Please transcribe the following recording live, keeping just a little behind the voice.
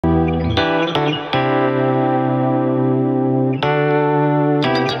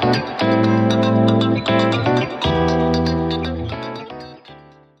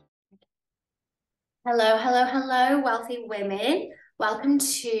wealthy women. Welcome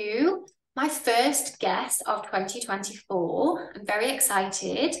to my first guest of 2024. I'm very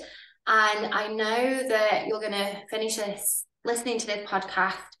excited, and I know that you're going to finish this listening to this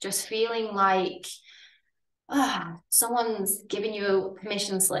podcast just feeling like someone's giving you a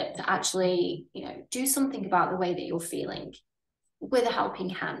permission slip to actually, do something about the way that you're feeling with a helping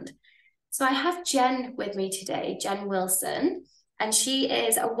hand. So I have Jen with me today, Jen Wilson, and she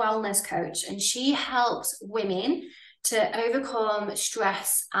is a wellness coach, and she helps women to overcome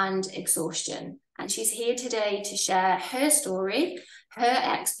stress and exhaustion. And she's here today to share her story,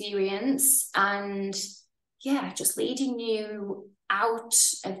 her experience, and just leading you out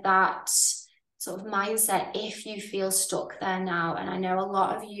of that sort of mindset if you feel stuck there now. And I know a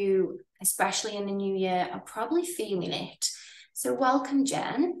lot of you, especially in the new year, are probably feeling it. So welcome,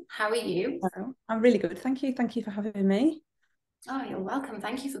 Jen. How are you? Hello. I'm really good. Thank you. Thank you for having me. Oh, you're welcome.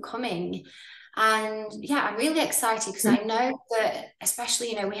 Thank you for coming. And I'm really excited because I know that,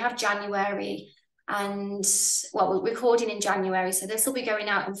 especially, we have January and, we're recording in January. So this will be going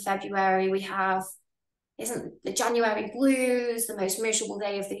out in February. We have, isn't the January blues, the most miserable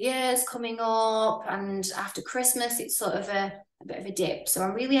day of the year is coming up. And after Christmas, it's sort of a bit of a dip. So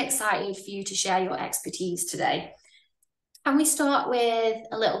I'm really excited for you to share your expertise today. Can we start with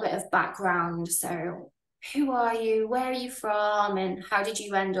a little bit of background? So who are you? Where are you from? And how did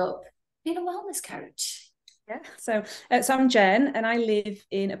you end up being a wellness coach? Yeah. So I'm Jen, and I live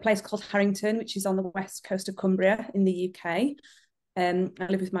in a place called Harrington, which is on the west coast of Cumbria in the UK. I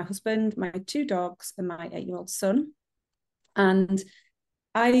live with my husband, my 2 dogs, and my 8-year-old son. And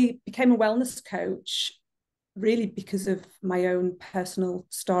I became a wellness coach really because of my own personal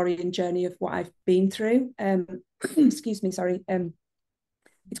story and journey of what I've been through. Excuse me, sorry.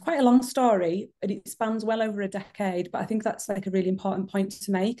 It's quite a long story, and it spans well over a decade, but I think that's like a really important point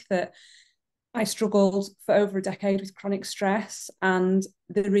to make, that I struggled for over a decade with chronic stress, and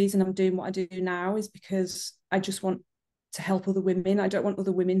the reason I'm doing what I do now is because I just want to help other women. I don't want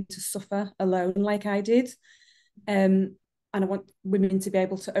other women to suffer alone like I did, and I want women to be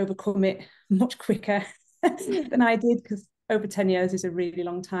able to overcome it much quicker than I did, because over 10 years is a really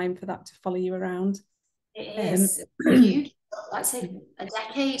long time for that to follow you around. It is huge. I'd say a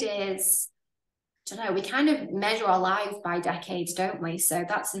decade is, I don't know, we kind of measure our lives by decades, don't we? So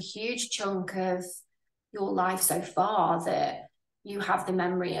that's a huge chunk of your life so far that you have the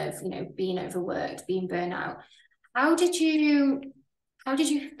memory of, being overworked, being burnout. How did you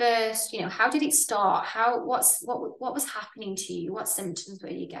first, how did it start? What was happening to you? What symptoms were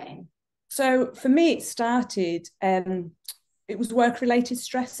you getting? So for me, it started, it was work-related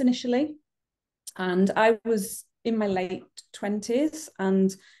stress initially. And I was in my late 20s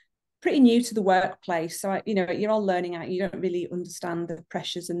and pretty new to the workplace. So, you're all learning out. You don't really understand the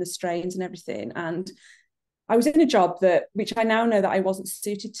pressures and the strains and everything. And I was in a job which I now know that I wasn't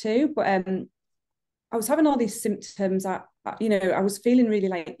suited to, but I was having all these symptoms. I was feeling really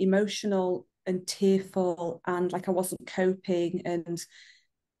like emotional and tearful, and like I wasn't coping, and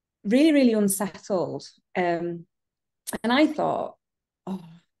really, really unsettled. And I thought, oh,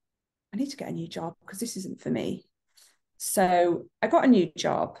 I need to get a new job because this isn't for me. So I got a new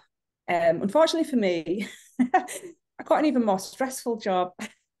job. Unfortunately for me, I got an even more stressful job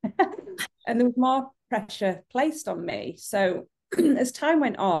and there was more pressure placed on me. So as time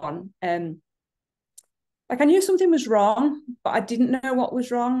went on, I knew something was wrong, but I didn't know what was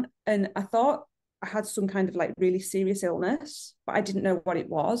wrong. And I thought I had some kind of like really serious illness, but I didn't know what it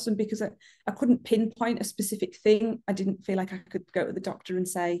was. And because I couldn't pinpoint a specific thing, I didn't feel like I could go to the doctor and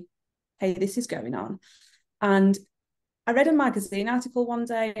say, hey, this is going on. And I read a magazine article one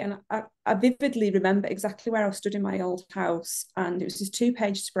day, and I vividly remember exactly where I stood in my old house, and it was this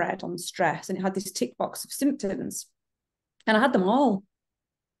 2-page spread on stress, and it had this tick box of symptoms, and I had them all.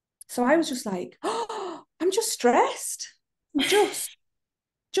 So I was just like, oh, I'm just stressed. I'm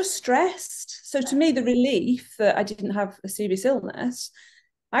just stressed. So to me, the relief that I didn't have a serious illness,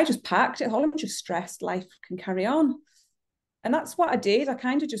 I just packed it all. I'm just stressed. Life can carry on. And that's what I did. I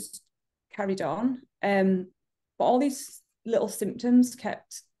kind of just carried on. But all these little symptoms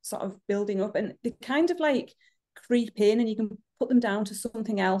kept sort of building up, and they kind of like creep in, and you can put them down to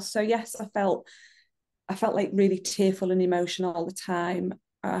something else. So yes, I felt like really tearful and emotional all the time.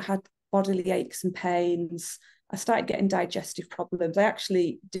 I had bodily aches and pains. I started getting digestive problems. I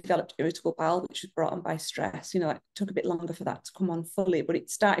actually developed irritable bowel, which was brought on by stress. It took a bit longer for that to come on fully, but it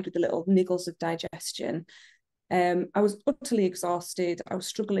started with the little niggles of digestion. I was utterly exhausted. I was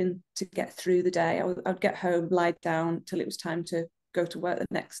struggling to get through the day. I'd get home, lie down till it was time to go to work the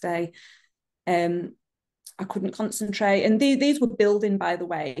next day. I couldn't concentrate. And these were building, by the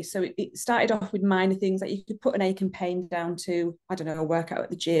way. So it started off with minor things, like you could put an ache and pain down to, I don't know, a workout at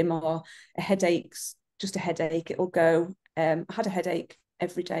the gym, or a headache's just a headache, it'll go. I had a headache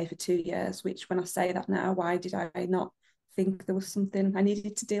every day for 2 years, which, when I say that now, why did I not think there was something I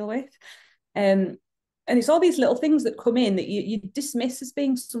needed to deal with? And it's all these little things that come in that you dismiss as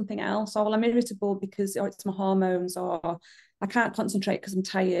being something else. Oh, well, I'm irritable because it's my hormones, or I can't concentrate because I'm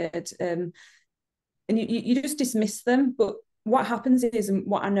tired. And you just dismiss them. But what happens is, and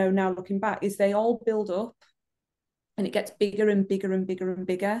what I know now looking back, is they all build up, and it gets bigger and bigger and bigger and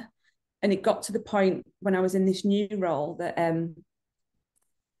bigger. And it got to the point when I was in this new role that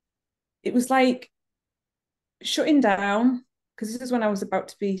it was like shutting down, because this is when I was about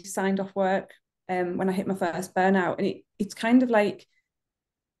to be signed off work, when I hit my first burnout. And it's kind of like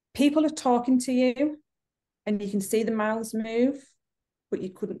people are talking to you and you can see the mouths move, but you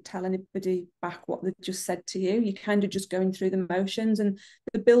couldn't tell anybody back what they just said to you. You're kind of just going through the motions. And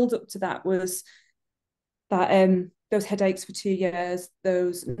the build up to that was that those headaches for 2 years,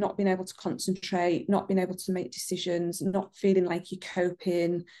 those not being able to concentrate, not being able to make decisions, not feeling like you're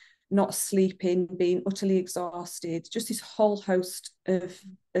coping, not sleeping, being utterly exhausted, just this whole host of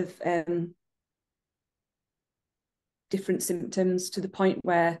different symptoms, to the point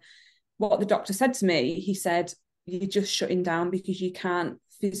where what the doctor said to me, he said, you're just shutting down because you can't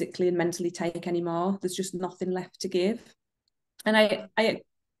physically and mentally take anymore. There's just nothing left to give. And I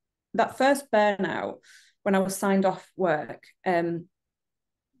that first burnout, when I was signed off work, I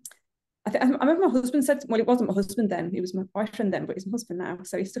remember my husband said, well, it wasn't my husband then, he was my boyfriend then, but he's my husband now,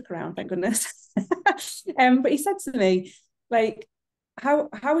 so he stuck around, thank goodness. But he said to me, like, how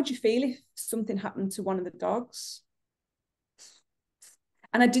would you feel if something happened to one of the dogs?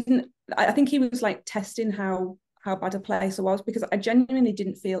 And I think he was like testing how bad a place I was, because I genuinely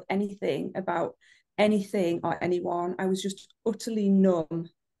didn't feel anything about anything or anyone. I was just utterly numb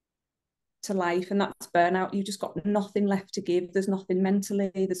to life. And that's burnout. You've just got nothing left to give. There's nothing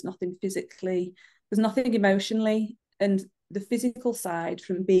mentally, there's nothing physically, there's nothing emotionally. And the physical side,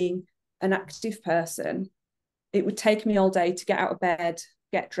 from being an active person, it would take me all day to get out of bed,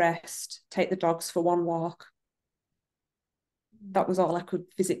 get dressed, take the dogs for one walk. That was all I could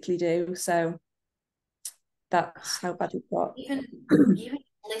physically do. So that's how bad it got. Even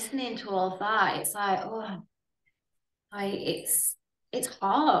listening to all of that, it's like, oh, it's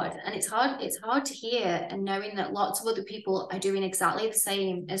hard, and it's hard to hear, and knowing that lots of other people are doing exactly the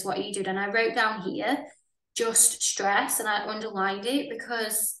same as what you did. And I wrote down here just stress, and I underlined it,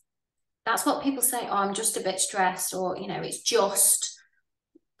 because that's what people say, oh, I'm just a bit stressed, or it's just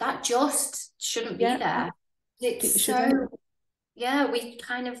that, just shouldn't be there. It's so, yeah, we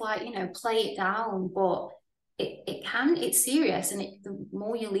kind of like, play it down, but it's serious. And the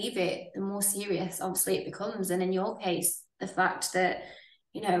more you leave it, the more serious obviously it becomes. And in your case, the fact that,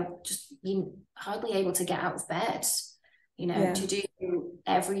 just being hardly able to get out of bed, to do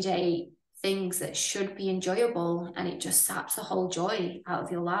everyday things that should be enjoyable, and it just saps the whole joy out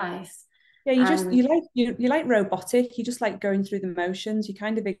of your life. Yeah, you're like robotic. You're just like going through the motions. You're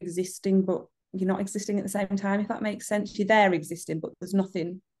kind of existing, but you're not existing at the same time, if that makes sense. You're there existing, but there's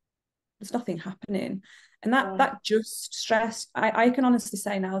nothing happening. And that just stress, I can honestly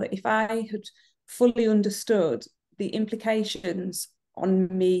say now that if I had fully understood the implications on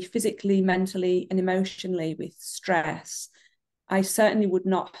me physically, mentally, and emotionally with stress, I certainly would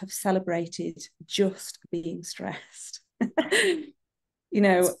not have celebrated just being stressed.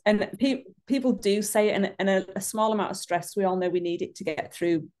 And people do say it, and a small amount of stress, we all know we need it to get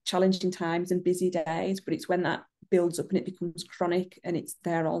through challenging times and busy days, but it's when that builds up and it becomes chronic and it's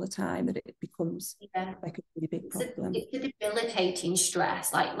there all the time that it becomes like a really big problem. It's a debilitating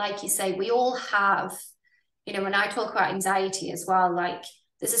stress. Like you say, we all have, when I talk about anxiety as well, like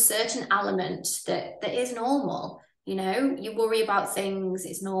there's a certain element that is normal. You worry about things,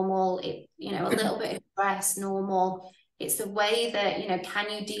 it's normal. A little bit of stress, normal. It's the way that,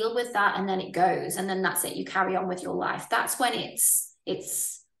 can you deal with that? And then it goes, and then that's it. You carry on with your life. That's when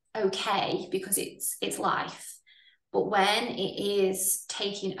it's okay, because it's life. But when it is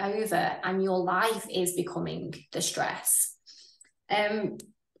taking over and your life is becoming the stress.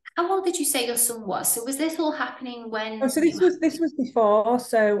 How old did you say your son was? So was this all happening when? So this was before.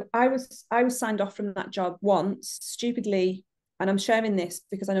 So I was signed off from that job once, stupidly. And I'm sharing this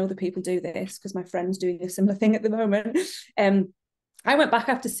because I know other people do this, because my friend's doing a similar thing at the moment. I went back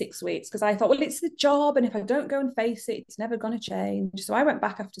after 6 weeks because I thought, well, it's the job, and if I don't go and face it, it's never going to change. So I went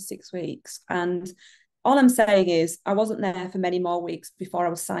back after 6 weeks, and all I'm saying is I wasn't there for many more weeks before I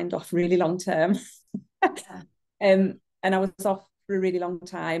was signed off really long term. And I was off for a really long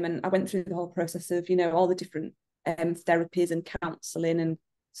time, and I went through the whole process of, you know, all the different therapies and counselling and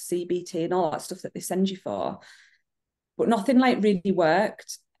CBT and all that stuff that they send you for, but nothing like really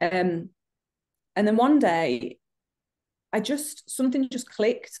worked. And then one day something just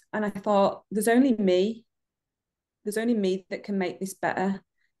clicked, and I thought, there's only me that can make this better.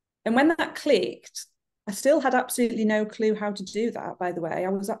 And when that clicked, I still had absolutely no clue how to do that, by the way. I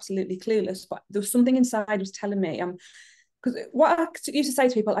was absolutely clueless, but there was something inside was telling me, because what I used to say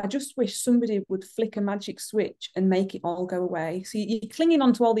to people, I just wish somebody would flick a magic switch and make it all go away. So you're clinging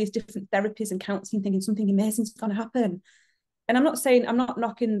on to all these different therapies and counselling, thinking something amazing is going to happen. And I'm not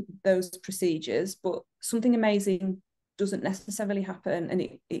knocking those procedures, but something amazing doesn't necessarily happen,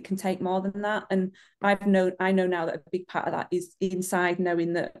 and it can take more than that. And I know now that a big part of that is inside,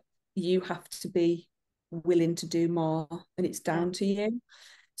 knowing that you have to be willing to do more, and it's down to you.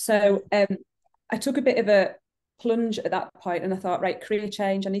 So I took a bit of a plunge at that point, and I thought, right, career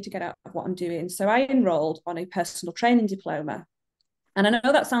change, I need to get out of what I'm doing. So I enrolled on a personal training diploma. And I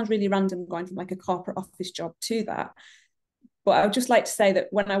know that sounds really random, going from like a corporate office job to that, but I would just like to say that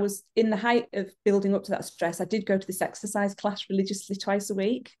when I was in the height of building up to that stress, I did go to this exercise class religiously twice a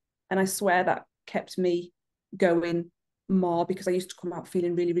week. And I swear that kept me going more, because I used to come out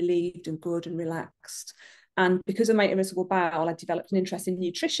feeling really relieved and good and relaxed. And because of my irritable bowel, I developed an interest in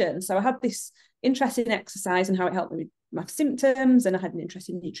nutrition. So I had this interest in exercise and how it helped me with my symptoms, and I had an interest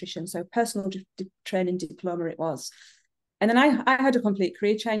in nutrition. So personal training diploma it was. And then I had a complete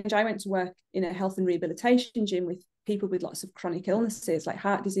career change. I went to work in a health and rehabilitation gym with people with lots of chronic illnesses like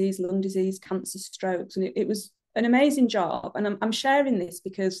heart disease, lung disease, cancer, strokes. And it was an amazing job. And I'm sharing this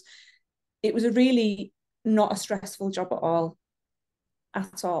because it was a really not a stressful job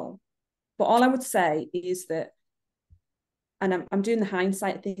at all. But all I would say is that, and I'm doing the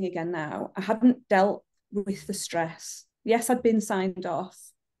hindsight thing again now, I hadn't dealt with the stress. Yes, I'd been signed off.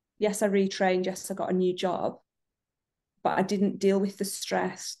 Yes, I retrained. Yes, I got a new job. But I didn't deal with the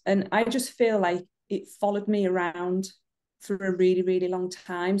stress. And I just feel like it followed me around for a really, really long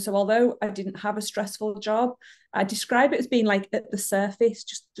time. So although I didn't have a stressful job, I describe it as being like at the surface,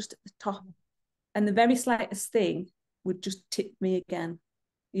 just at the top. And the very slightest thing would just tip me again,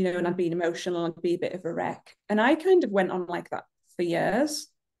 you know, and I'd be emotional and I'd be a bit of a wreck. And I kind of went on like that for years,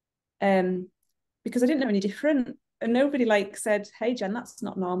 because I didn't know any different. And nobody like said, hey, Jen, that's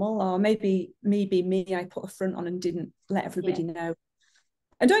not normal. Or maybe me being me, I put a front on and didn't let everybody know.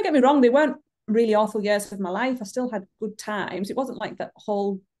 And don't get me wrong, they weren't really awful years of my life. I still had good times. It wasn't like that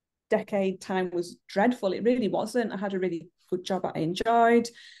whole decade time was dreadful. It really wasn't. I had a really good job that I enjoyed.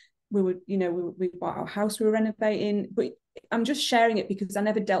 We bought our house we were renovating. But I'm just sharing it because I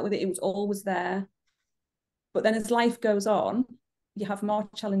never dealt with it. It was always there. But then as life goes on, you have more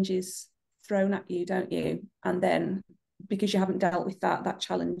challenges thrown at you, don't you? And then because you haven't dealt with that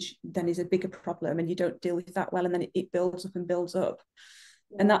challenge then is a bigger problem, and you don't deal with that well, and then it builds up and builds up.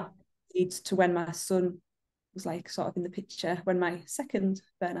 And that leads to when my son was like sort of in the picture, when my second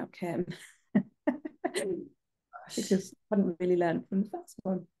burnout came. Because I hadn't really learned from the first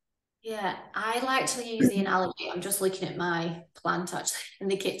one. Yeah, I like to use the analogy. I'm just looking at my plant actually in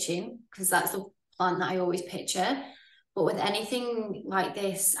the kitchen, because that's the plant that I always picture. But with anything like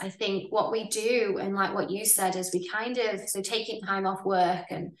this, I think what we do, and like what you said, is we kind of, so taking time off work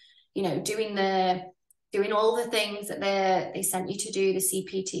and, you know, doing all the things that they sent you to do, the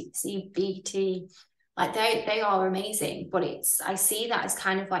CBT, like they are amazing. But I see that as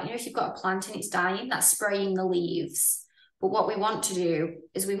kind of like, you know, if you've got a plant and it's dying, that's spraying the leaves. But what we want to do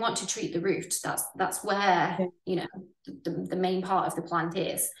is we want to treat the root. That's where, you know, the main part of the plant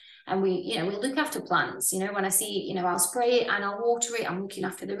is. And we look after plants. You know, when I see, you know, I'll spray it and I'll water it. I'm looking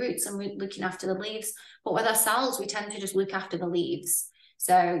after the roots and we're looking after the leaves. But with ourselves, we tend to just look after the leaves.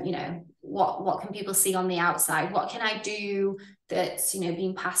 So, you know, what can people see on the outside? What can I do that's, you know,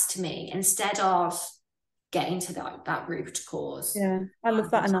 being passed to me, instead of getting to that root cause? Yeah, I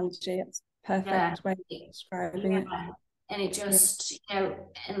love that analogy. It's perfect way of describing it. And it just, you know,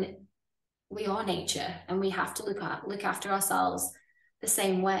 and we are nature, and we have to look after ourselves the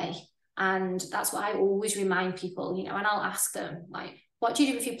same way. And that's what I always remind people, you know, and I'll ask them, like, what do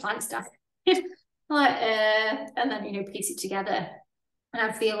you do if your plants die? Like, and then, you know, piece it together. And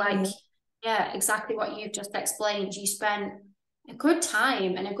I feel like, yeah, exactly what you've just explained. You spent a good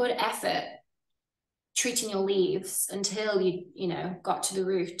time and a good effort treating your leaves until you know, got to the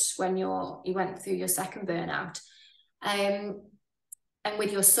root when you went through your second burnout. And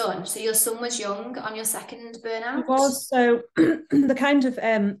with your son, so your son was young on your second burnout? It was. So the kind of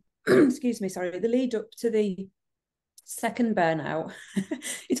excuse me, sorry, the lead up to the second burnout.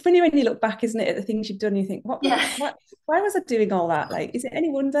 It's funny when you look back, isn't it, at the things you've done, you think, Yeah. why was I doing all that? Like, is it any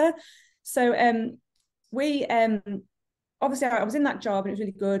wonder? So we obviously I was in that job and it was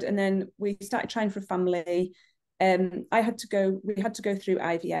really good, and then we started trying for a family. We had to go through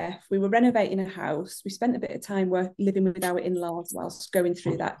IVF. We were renovating a house. We spent a bit of time living with our in-laws whilst going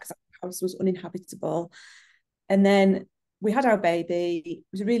through that, because our house was uninhabitable. And then we had our baby. It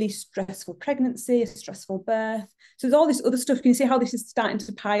was a really stressful pregnancy, a stressful birth. So there's all this other stuff. Can you see how this is starting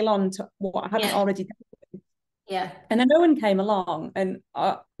to pile on to what I hadn't already done? Yeah. And then Owen came along, and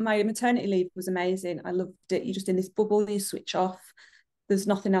my maternity leave was amazing. I loved it. You're just in this bubble, you switch off. There's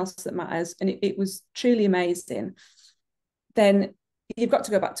nothing else that matters. And it was truly amazing. Then you've got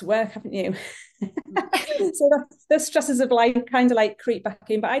to go back to work, haven't you? So the stresses of life kind of like creep back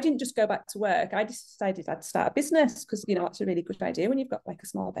in. But I didn't just go back to work. I decided I'd start a business, because, you know, that's a really good idea when you've got like a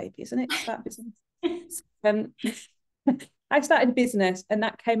small baby, isn't it? Start a business. I started a business, and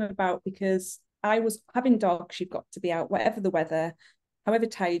that came about because I was having dogs. You've got to be out, whatever the weather, however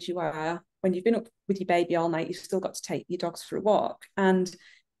tired you are. When you've been up with your baby all night, you've still got to take your dogs for a walk. And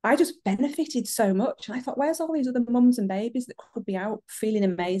I just benefited so much. And I thought, where's all these other mums and babies that could be out feeling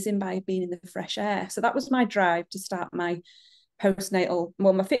amazing by being in the fresh air? So that was my drive to start my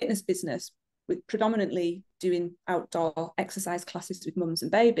my fitness business, with predominantly doing outdoor exercise classes with mums and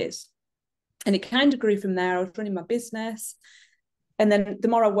babies. And it kind of grew from there. I was running my business. And then the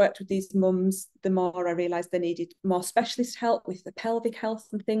more I worked with these mums, the more I realised they needed more specialist help with the pelvic health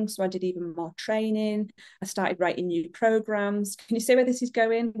and things. So I did even more training. I started writing new programmes. Can you see where this is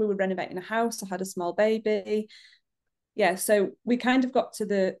going? We were renovating a house. I had a small baby. Yeah, so we kind of got to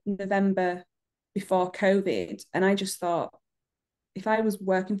the November before COVID. And I just thought, if I was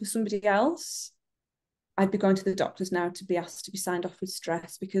working for somebody else, I'd be going to the doctors now to be asked to be signed off with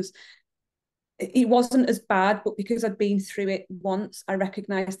stress, because it wasn't as bad, but because I'd been through it once, I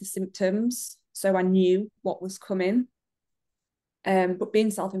recognised the symptoms, so I knew what was coming. But being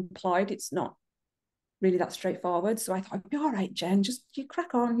self-employed, it's not really that straightforward. So I thought, I'd be all right, Jen, just you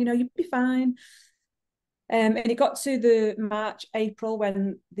crack on, you know, you'll be fine. And it got to the March, April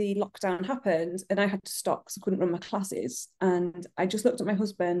when the lockdown happened, and I had to stop because I couldn't run my classes. And I just looked at my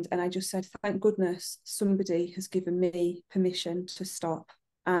husband and I just said, thank goodness somebody has given me permission to stop.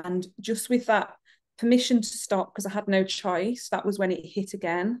 And just with that permission to stop, because I had no choice, that was when it hit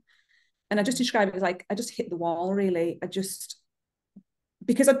again. And I just describe it as like, I just hit the wall, really.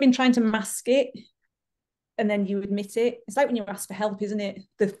 Because I've been trying to mask it, and then you admit it. It's like when you ask for help, isn't it?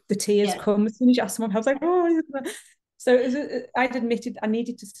 The tears come as soon as you ask someone. I was like, oh. So I'd admitted I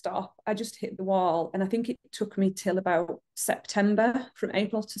needed to stop. I just hit the wall. And I think it took me till about September, from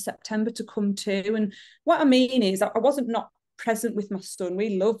April to September, to come to. And what I mean is I wasn't not present with my son.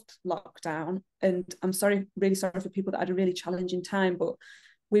 We loved lockdown. And I'm really sorry for people that had a really challenging time, but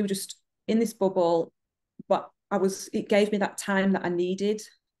we were just in this bubble. But it gave me that time that I needed.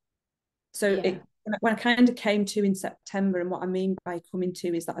 So when I kind of came to in September, and what I mean by coming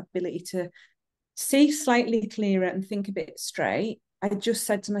to is that ability to see slightly clearer and think a bit straight, I just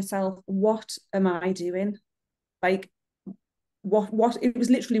said to myself, what am I doing? Like, what it was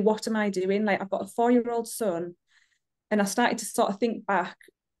literally, what am I doing? Like, I've got a 4-year-old son, and I started to sort of think back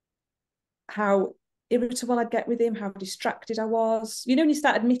how irritable I'd get with him, how distracted I was. You know, when you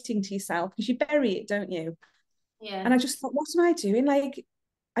start admitting to yourself, because you bury it, don't you? Yeah. And I just thought, what am I doing? Like,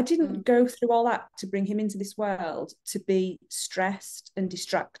 I didn't go through all that to bring him into this world to be stressed and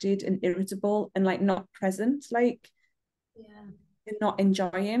distracted and irritable and like not present, like, and not enjoy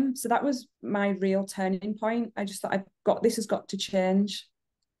him. So that was my real turning point. I just thought, this has got to change.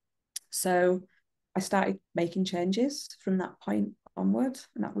 So I started making changes from that point onward,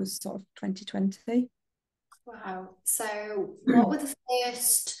 and that was sort of 2020. Wow. So what were the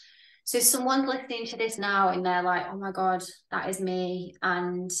first, so someone's listening to this now and they're like, oh my God, that is me.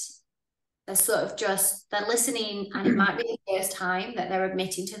 And they're sort of they're listening, and it might be the first time that they're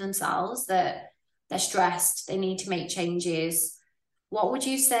admitting to themselves that they're stressed, they need to make changes. What would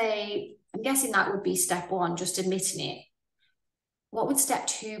you say? I'm guessing that would be step one, just admitting it. What would step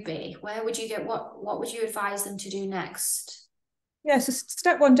two be? Where would you get, what would you advise them to do next? Yeah, so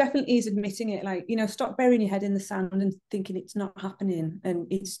step one definitely is admitting it. Like, you know, stop burying your head in the sand and thinking it's not happening and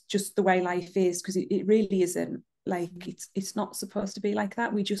it's just the way life is, because it really isn't. Like, it's not supposed to be like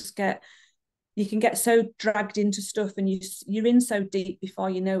that. You can get so dragged into stuff, and you're in so deep before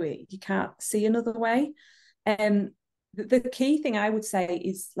you know it, you can't see another way. The key thing I would say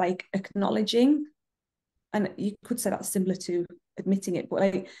is like acknowledging, and you could say that's similar to admitting it, but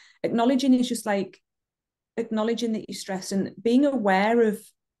like acknowledging is just like acknowledging that you're stressed and being aware of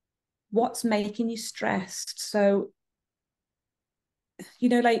what's making you stressed. So you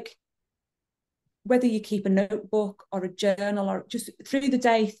know, like whether you keep a notebook or a journal or just through the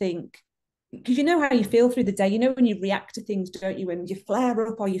day, think, because you know how you feel through the day. You know when you react to things, don't you? When you flare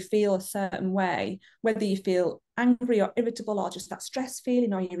up or you feel a certain way, whether you feel angry or irritable or just that stress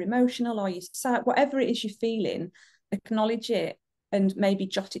feeling, or you're emotional or you're sad, whatever it is you're feeling, acknowledge it and maybe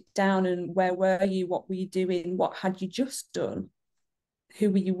jot it down. And where were you? What were you doing? What had you just done? Who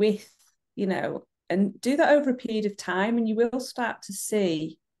were you with? You know, and do that over a period of time, and you will start to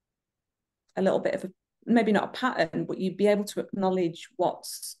see a little bit of a, maybe not a pattern, but you'd be able to acknowledge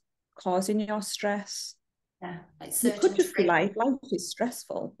what's causing your stress. Yeah, like It could certain just be triggers. life is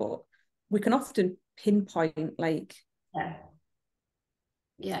stressful, but we can often pinpoint like Yeah.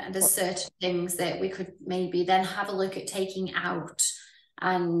 Yeah, and there's what. certain things that we could maybe then have a look at taking out.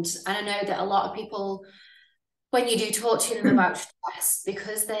 And I know that a lot of people, when you do talk to them about stress,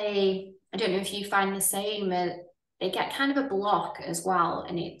 because I don't know if you find the same, they get kind of a block as well.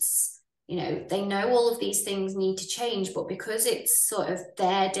 And it's, they know all of these things need to change, but because it's sort of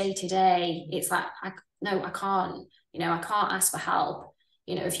their day to day, it's like, no, I can't, I can't ask for help.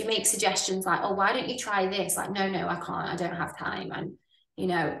 If you make suggestions like, oh, why don't you try this? Like, no, I can't, I don't have time. And,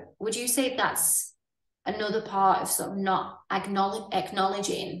 would you say that's another part of sort of not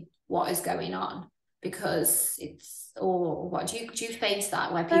acknowledging what is going on? Because it's, or what do you face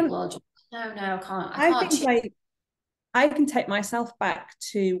that where people are just, no, I I can't think change. like I can take myself back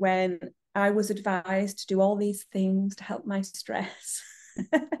to when I was advised to do all these things to help my stress.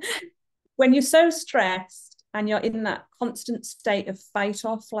 When you're so stressed and you're in that constant state of fight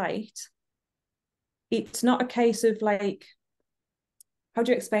or flight, it's not a case of like, how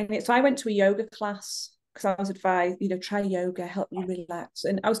do you explain it? So I went to a yoga class because I was advised, try yoga, help you relax.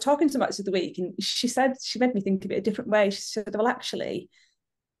 And I was talking to somebody the other week, and she said, she made me think of it a different way. She said, well, actually,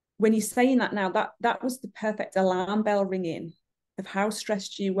 when you're saying that now, that was the perfect alarm bell ringing of how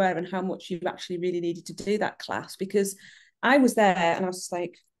stressed you were and how much you actually really needed to do that class. Because I was there and I was just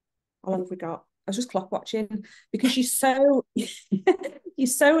like, how long have we got? I was just clock watching, because you're so you're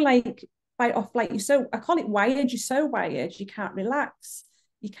so like fight off, like you're so, I call it wired, you're so wired, you can't relax,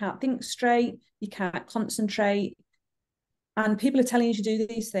 you can't think straight, you can't concentrate. And people are telling you to do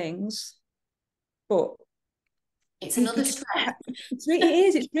these things, but It's it, another it, stress.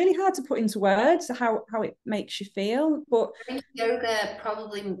 it's really hard to put into words how it makes you feel. But I think yoga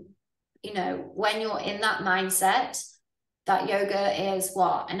probably, when you're in that mindset, that yoga is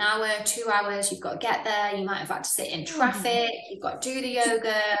what, an hour, 2 hours, you've got to get there, you might have had to sit in traffic, you've got to do the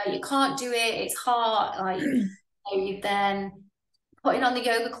yoga, you can't do it, it's hard, like, you then putting on the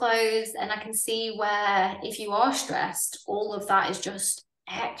yoga clothes, and I can see where if you are stressed, all of that is just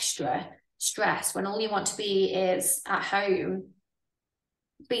extra stress when all you want to be is at home,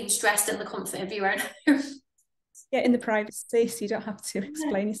 being stressed in the comfort of your own home. yeah, in the privacy, so you don't have to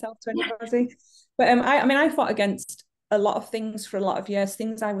explain yourself to Yeah. anybody. But I mean, I fought against a lot of things for a lot of years,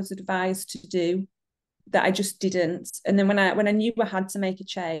 things I was advised to do that I just didn't. And then when I knew I had to make a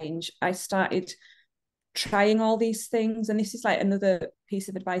change, I started trying all these things. And this is like another piece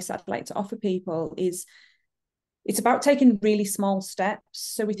of advice I'd like to offer people is it's about taking really small steps.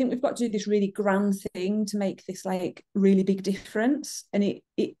 So we think we've got to do this really grand thing to make this like really big difference. And it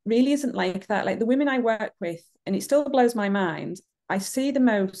really isn't like that. Like the women I work with, and it still blows my mind, I see the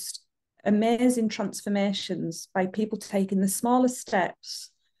most amazing transformations by people taking the smallest steps.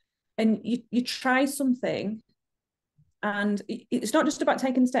 And you try something, and it's not just about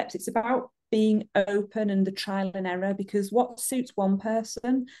taking steps, it's about being open and the trial and error, because what suits one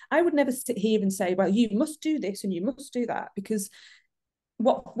person, I would never sit here and say, well, you must do this and you must do that, because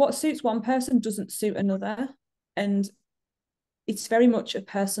what suits one person doesn't suit another. And it's very much it's a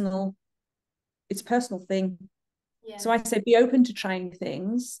personal thing. Yeah. So I say be open to trying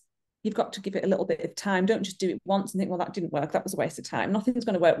things. You've got to give it a little bit of time. Don't just do it once and think, well, that didn't work, that was a waste of time. Nothing's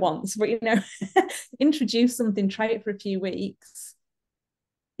going to work once, but introduce something, try it for a few weeks.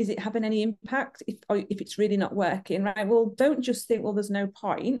 Is it having any impact? If it's really not working, right? Well, don't just think, well, there's no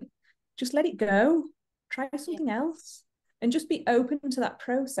point. Just let it go. Try Yeah. something else, and just be open to that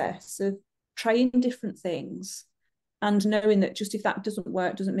process of trying different things, and knowing that just if that doesn't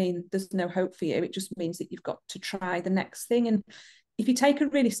work doesn't mean there's no hope for you. It just means that you've got to try the next thing. And if you take a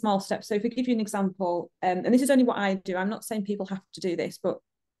really small step, so if I give you an example, and this is only what I do, I'm not saying people have to do this, but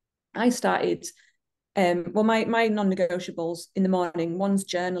I started well, my non-negotiables in the morning, one's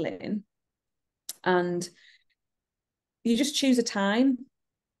journaling, and you just choose a time,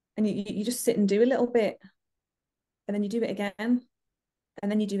 and you just sit and do a little bit, and then you do it again, and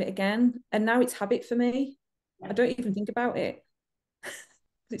then you do it again, and now it's habit for me. I don't even think about it.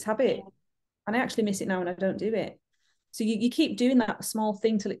 It's habit, and I actually miss it now when I don't do it. So you keep doing that small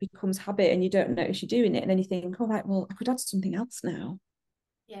thing till it becomes habit and you don't notice you're doing it. And then you think, oh, right, well, I could add something else now.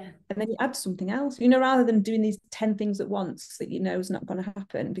 Yeah. And then you add something else, you know, rather than doing these 10 things at once that you know is not going to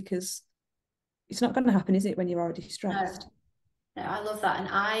happen, because it's not going to happen, is it, when you're already stressed? No, I love that. And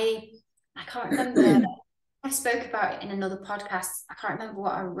I can't remember, I spoke about it in another podcast. I can't remember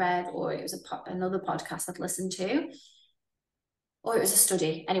what I read, or it was another podcast I'd listened to, or it was a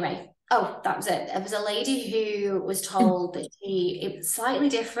study. Anyway, oh, that was it. There was a lady who was told that it was slightly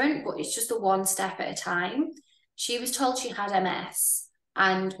different, but it's just a one step at a time. She was told she had MS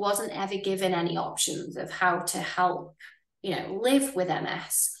and wasn't ever given any options of how to help, live with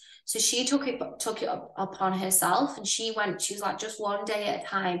MS. So she took it upon herself, and she was like, just one day at a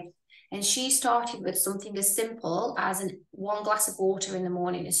time. And she started with something as simple as one glass of water in the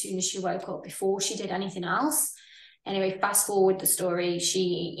morning as soon as she woke up, before she did anything else. Anyway, fast forward the story.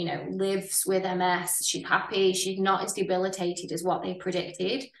 She, lives with MS. She's happy. She's not as debilitated as what they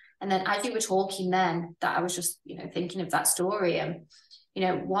predicted. And then as you were talking then, that I was just, thinking of that story. And,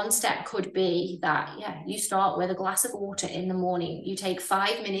 one step could be that, yeah, you start with a glass of water in the morning. You take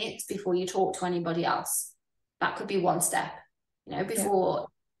 5 minutes before you talk to anybody else. That could be one step, before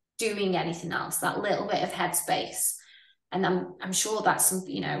doing anything else, that little bit of headspace. And I'm sure that's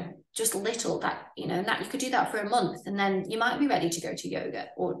something, just little that, and that you could do that for a month, and then you might be ready to go to yoga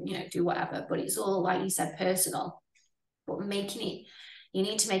or, do whatever. But it's all, like you said, personal. But you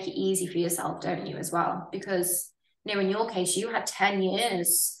need to make it easy for yourself, don't you, as well? Because, in your case, you had 10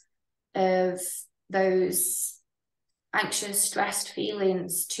 years of those anxious, stressed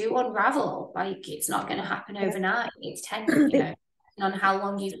feelings to unravel. Like, it's not going to happen overnight. It's 10, on how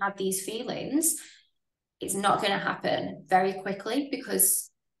long you've had these feelings, it's not going to happen very quickly, because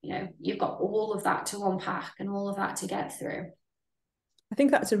you've got all of that to unpack and all of that to get through. I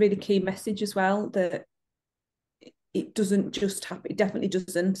think that's a really key message as well, that it doesn't just happen. It definitely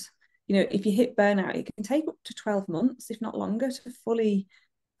doesn't. If you hit burnout, it can take up to 12 months, if not longer, to fully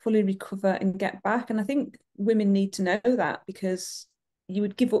recover and get back. And I think women need to know that, because you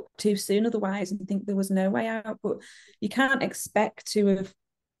would give up too soon otherwise and think there was no way out. But you can't expect to have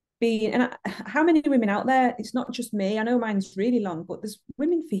been, and how many women out there, it's not just me, I know mine's really long, but there's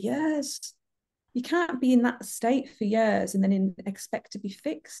women for years. You can't be in that state for years and then expect to be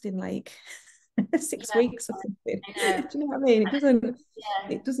fixed in like 6 weeks or something. Do you know what I mean?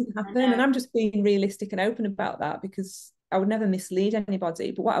 It doesn't happen. And I'm just being realistic and open about that, because I would never mislead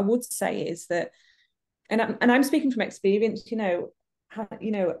anybody. But what I would say is that, and I'm speaking from experience,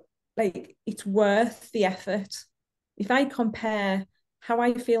 like, it's worth the effort. If I compare how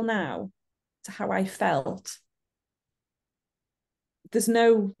I feel now to how I felt, there's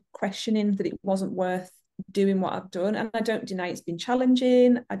no questioning that it wasn't worth doing what I've done. And I don't deny it's been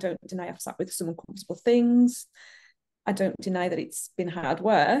challenging. I don't deny I've sat with some uncomfortable things. I don't deny that it's been hard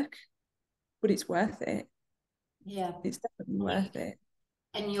work, but it's worth it. Yeah. It's definitely worth it.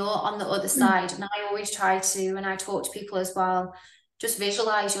 And you're on the other side. And I always try to, when I talk to people as well, just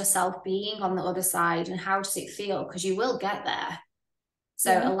visualize yourself being on the other side, and how does it feel? Because you will get there.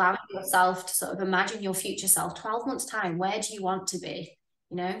 So allowing yourself to sort of imagine your future self, 12 months time, where do you want to be?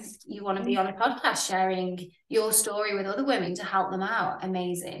 You want to be on a podcast sharing your story with other women to help them out.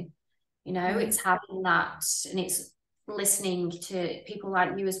 Amazing. It's having that, and it's listening to people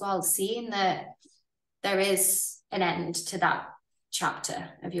like you as well, seeing that there is an end to that chapter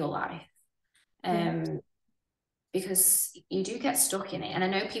of your life. Because you do get stuck in it. And I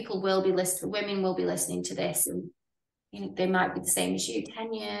know women will be listening to this, and they might be the same as you,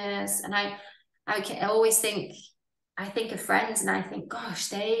 10 years. And I always think of friends, and I think,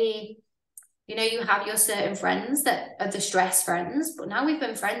 gosh, you have your certain friends that are the stress friends, but now we've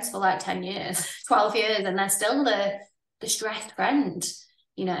been friends for like 10 years, 12 years, and they're still the stressed friend,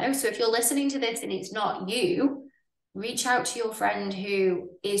 So if you're listening to this and it's not you, reach out to your friend who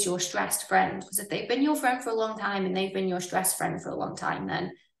is your stressed friend. Because if they've been your friend for a long time and they've been your stressed friend for a long time,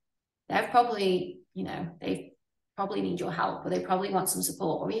 then they've probably, they probably need your help, or they probably want some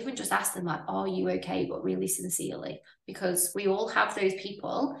support, or even just ask them, like, are you okay? But really sincerely, because we all have those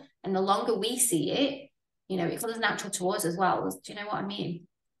people, and the longer we see it, it comes natural to us as well. Do you know what I mean?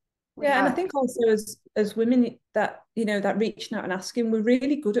 And I think also as women that, that reaching out and asking, we're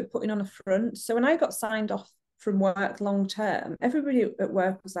really good at putting on a front. So when I got signed off from work long term, everybody at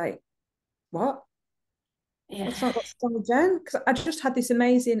work was like, what? Yeah. What's wrong with Jen? Because I just had this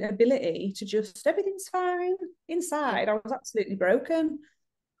amazing ability to just, everything's fine. Inside, I was absolutely broken.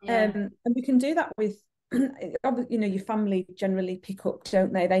 And we can do that with, your family generally pick up,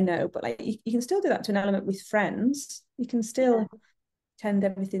 don't they? They know, but like you can still do that to an element with friends. You can still pretend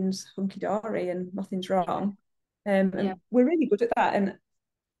everything's hunky-dory and nothing's wrong. And we're really good at that. And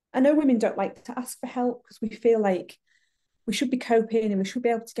I know women don't like to ask for help because we feel like we should be coping and we should be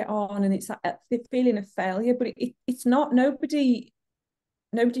able to get on, and it's that the feeling of failure. But it's not. Nobody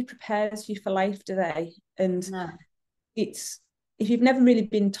prepares you for life, do they? And No. it's, if you've never really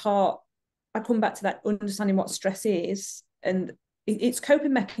been taught, I come back to that understanding what stress is, and it's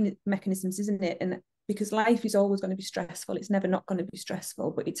coping mechanisms, isn't it? And because life is always going to be stressful, it's never not going to be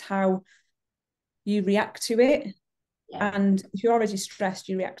stressful, but it's how you react to it. And if you're already stressed,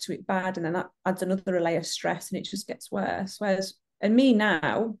 you react to it bad, and then that adds another layer of stress, and it just gets worse. Whereas, and me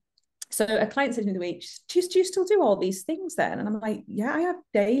now, so a client said to me the week, do you still do all these things then? And I'm like, yeah, I have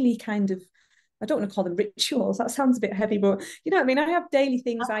daily kind of, I don't want to call them rituals. That sounds a bit heavy, but you know what I mean? I have daily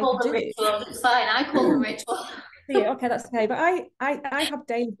things I I call them do. rituals. It's fine. I call them rituals. Yeah, okay, that's okay. But I have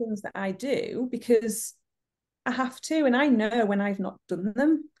daily things that I do because I have to, and I know when I've not done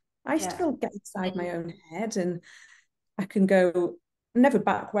them, I still get inside my own head, and I can go never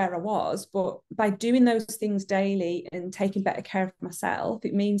back where I was. But by doing those things daily and taking better care of myself,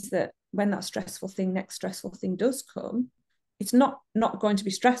 it means that when that next stressful thing does come, it's not going to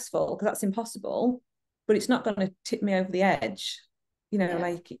be stressful, because that's impossible, but it's not going to tip me over the edge,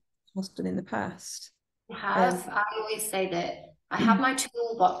 like it has done in the past. I always say that I have my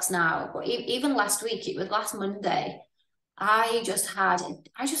toolbox now, but even last week, it was last Monday, I just felt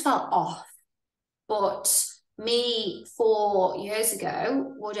off. But me 4 years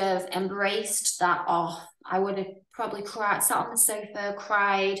ago would have embraced that off. I would have probably cried, sat on the sofa,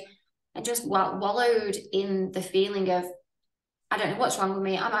 cried, and just wallowed in the feeling of, I don't know what's wrong with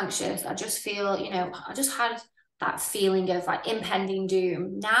me. I'm anxious. I just feel, I just had that feeling of like impending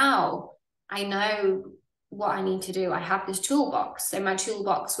doom. Now I know what I need to do. I have this toolbox. So my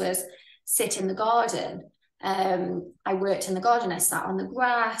toolbox was sit in the garden. I worked in the garden. I sat on the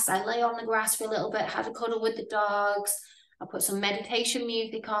grass. I lay on the grass for a little bit, had a cuddle with the dogs. I put some meditation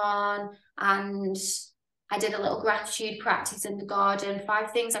music on, and I did a little gratitude practice in the garden.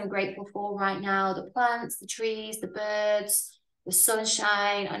 5 things I'm grateful for right now: the plants, the trees, the birds, the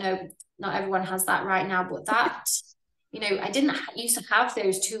sunshine. I know not everyone has that right now, but that, I didn't used to have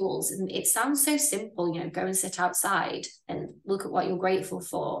those tools, and it sounds so simple, go and sit outside and look at what you're grateful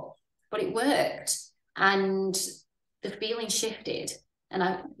for, but it worked, and the feeling shifted, and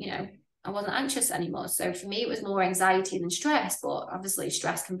I wasn't anxious anymore. So for me, it was more anxiety than stress, but obviously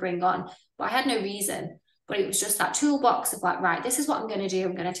stress can bring on, but I had no reason. But it was just that toolbox of like, right, this is what I'm going to do.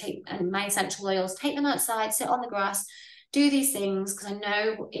 I'm going to take my essential oils, take them outside, sit on the grass, do these things, because I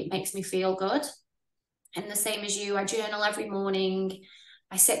know it makes me feel good. And the same as you, I journal every morning.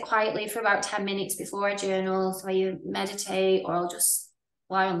 I sit quietly for about 10 minutes before I journal. So I either meditate or I'll just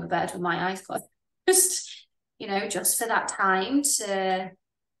lie on the bed with my eyes closed. Just for that time to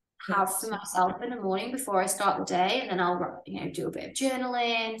have for myself in the morning before I start the day. And then I'll, do a bit of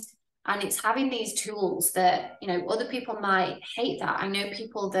journaling. And it's having these tools that, other people might hate that. I know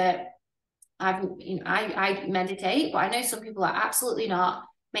people that I meditate, but I know some people are absolutely not.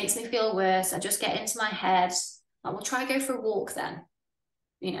 Makes me feel worse. I just get into my head. I will try go for a walk then.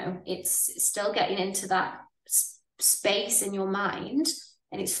 It's still getting into that space in your mind,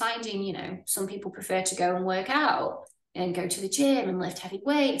 and it's finding, some people prefer to go and work out and go to the gym and lift heavy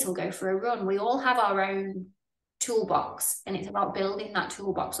weights or go for a run. We all have our own toolbox, and it's about building that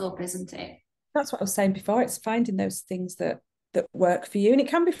toolbox up, isn't it? That's what I was saying before. It's finding those things that work for you, and it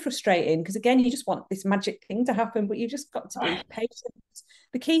can be frustrating because, again, you just want this magic thing to happen, but you just got to be patient.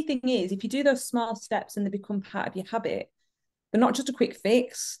 The key thing is, if you do those small steps and they become part of your habit, they're not just a quick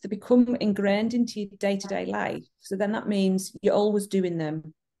fix, they become ingrained into your day-to-day life. So then that means you're always doing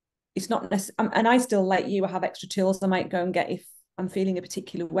them. It's not necessarily, and I still, like you, I have extra tools I might go and get if I'm feeling a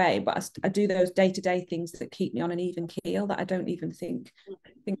particular way, but I do those day-to-day things that keep me on an even keel that I don't even think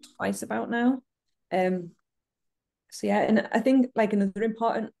twice about now. So yeah, and I think like another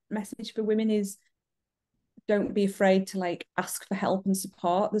important message for women is, don't be afraid to like ask for help and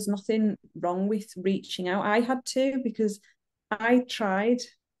support. There's nothing wrong with reaching out. I had to, because I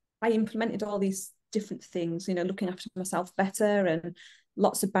implemented all these different things, looking after myself better and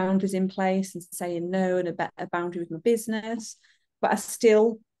lots of boundaries in place and saying no, and a better boundary with my business. But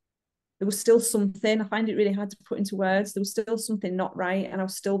there was still something, I find it really hard to put into words. There was still something not right, and I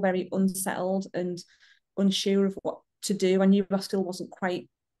was still very unsettled and unsure of what to do. I knew I still wasn't quite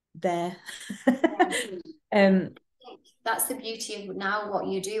there. That's the beauty of now what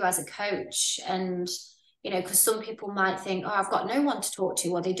you do as a coach. And because some people might think, oh, I've got no one to talk to,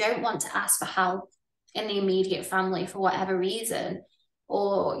 or they don't want to ask for help in the immediate family for whatever reason,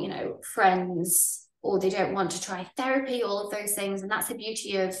 or friends, or they don't want to try therapy, all of those things. And that's the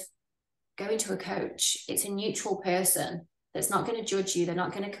beauty of going to a coach, it's a neutral person that's not going to judge you, they're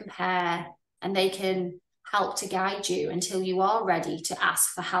not going to compare, and they can help to guide you until you are ready to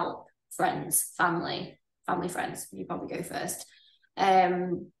ask for help. Friends, family, friends, you probably go first.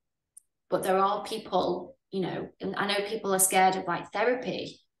 But there are people, you know, and I know people are scared of like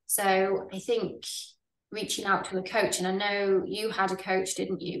therapy. So I think reaching out to a coach, and I know you had a coach,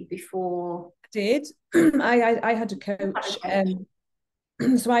 didn't you, before? I did. I had a coach.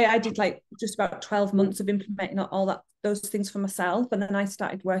 So I did like just about 12 months of implementing all those things for myself. And then I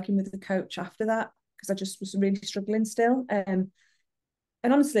started working with the coach after that because I just was really struggling still. And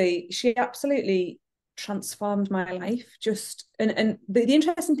honestly, she absolutely transformed my life. And the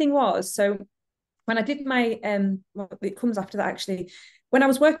interesting thing was, so when I did my well, it comes after that actually. When I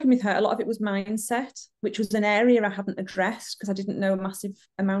was working with her, a lot of it was mindset, which was an area I hadn't addressed because I didn't know a massive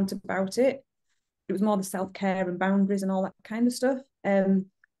amount about it. It was more the self-care and boundaries and all that kind of stuff. And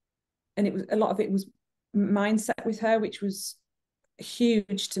it was a lot of it was mindset with her, which was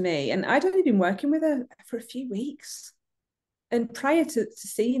huge to me. And I'd only been working with her for a few weeks. And prior to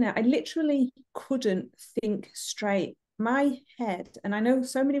seeing her, I literally couldn't think straight. My head, and I know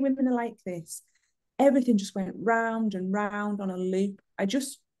so many women are like this, everything just went round and round on a loop. I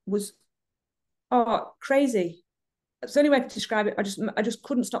just was, crazy. It's the only way I could describe it. I just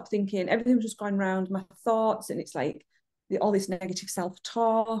couldn't stop thinking. Everything was just going around my thoughts, and it's like all this negative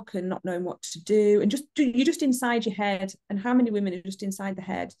self-talk and not knowing what to do, and you're just inside your head. And how many women are just inside the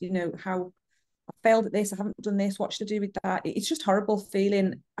head? You know, how I failed at this, I haven't done this, what should I do with that? It's just horrible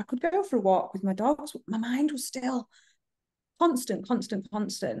feeling. I could go for a walk with my dogs, but my mind was still constant.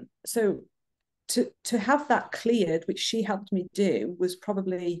 So to have that cleared, which she helped me do, was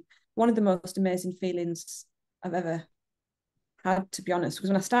probably one of the most amazing feelings I've ever had, to be honest. Because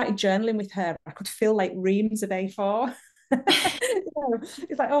when I started journaling with her, I could feel like reams of A4.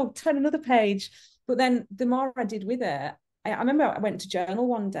 It's like, oh, turn another page. But then the more I did with her, I remember I went to journal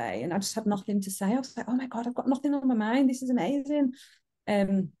one day and I just had nothing to say. I was like, oh my God, I've got nothing on my mind. This is amazing.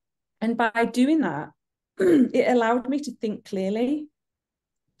 And by doing that, it allowed me to think clearly.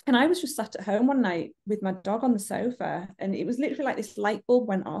 And I was just sat at home one night with my dog on the sofa, and it was literally like this light bulb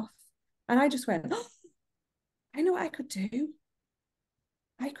went off. And I just went, oh, I know what I could do.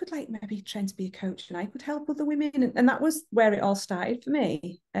 I could like maybe train to be a coach and I could help other women. And that was where it all started for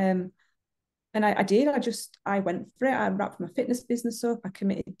me. And I did. I went for it. I wrapped my fitness business up. I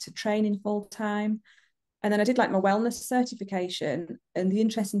committed to training full time. And then I did like my wellness certification. And the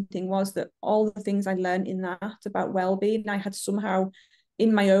interesting thing was that all the things I learned in that about well-being, I had somehow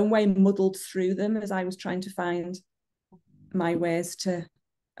in my own way muddled through them as I was trying to find my ways to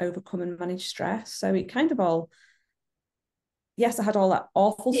overcome and manage stress. So it kind of all, yes, I had all that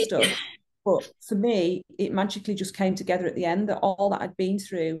awful stuff, but for me, it magically just came together at the end, that all that I'd been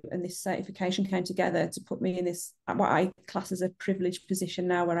through and this certification came together to put me in this, what I class as a privileged position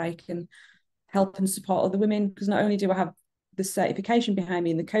now, where I can help and support other women. Because not only do I have the certification behind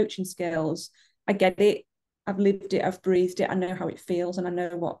me and the coaching skills, I get it, I've lived it, I've breathed it, I know how it feels, and I know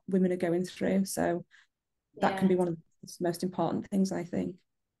what women are going through. So that can be one of the most important things, I think.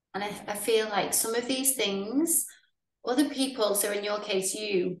 And I feel like some of these things, other people, so in your case,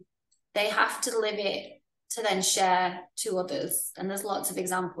 they have to live it to then share to others. And there's lots of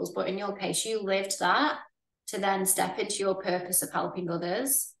examples, but in your case, you lived that to then step into your purpose of helping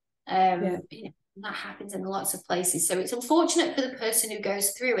others. You know, that happens in lots of places. So it's unfortunate for the person who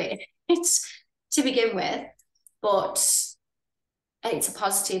goes through it. It's to begin with, but it's a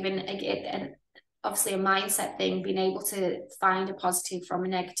positive, and obviously a mindset thing. Being able to find a positive from a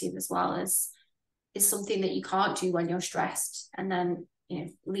negative as well is something that you can't do when you're stressed, and then, you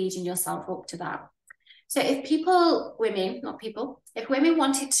know, leading yourself up to that. So if women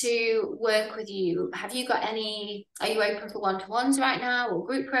wanted to work with you, have you got are you open for one-to-ones right now, or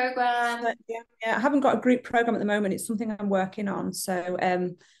group program? Yeah, I haven't got a group program at the moment. It's something I'm working on. So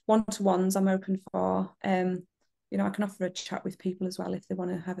one-to-ones I'm open for. You know, I can offer a chat with people as well if they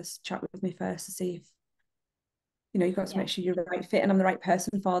want to have a chat with me first to see if, you know, you've got to make sure you're the right fit and I'm the right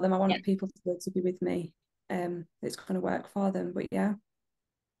person for them. I want people to be with me. It's going to work for them. But yeah.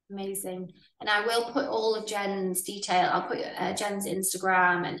 Amazing. And I will put all of Jen's detail. I'll put Jen's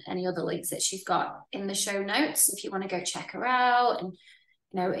Instagram and any other links that she's got in the show notes if you want to go check her out. And,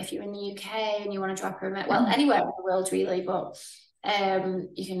 you know, if you're in the UK and you want to drop her anywhere in the world really, but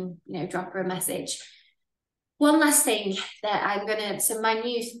you can, you know, drop her a message. One last thing that so my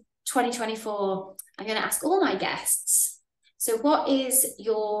new 2024, I'm going to ask all my guests. So what is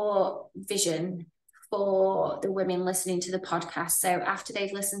your vision for the women listening to the podcast? So after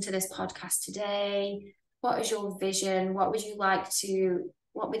they've listened to this podcast today, what is your vision? What would you like to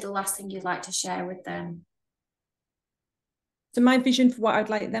what would be the last thing you'd like to share with them? So my vision for what I'd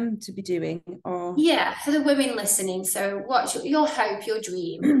like them to be doing, or yeah, for the women listening. So what's your hope, your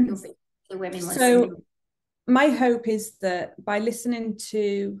dream, your vision for the women listening? So my hope is that by listening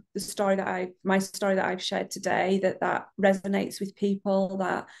to the story that my story that I've shared today, that resonates with people,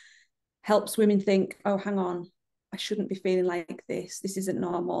 that helps women think, oh, hang on, I shouldn't be feeling like this. This isn't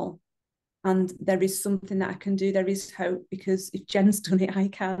normal. And there is something that I can do. There is hope, because if Jen's done it, I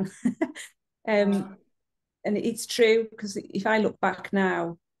can. And it's true, because if I look back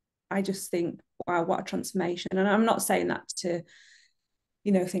now, I just think, wow, what a transformation. And I'm not saying that to,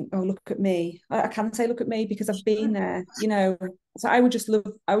 think, oh, look at me. I can say, look at me, because I've been there, So I would just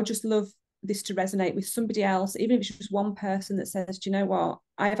love this to resonate with somebody else, even if it's just one person that says, do you know what?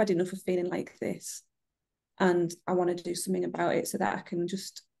 I've had enough of feeling like this, and I want to do something about it, so that I can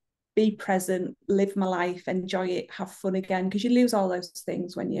just be present, live my life, enjoy it, have fun again. Because you lose all those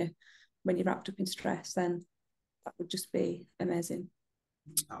things when you're wrapped up in stress. Then that would just be amazing.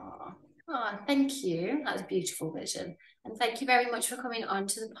 Oh, thank you. That was a beautiful vision. And thank you very much for coming on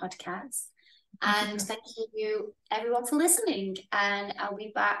to the podcast. And thank you everyone for listening. And I'll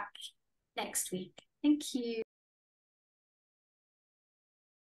be back next week. Thank you.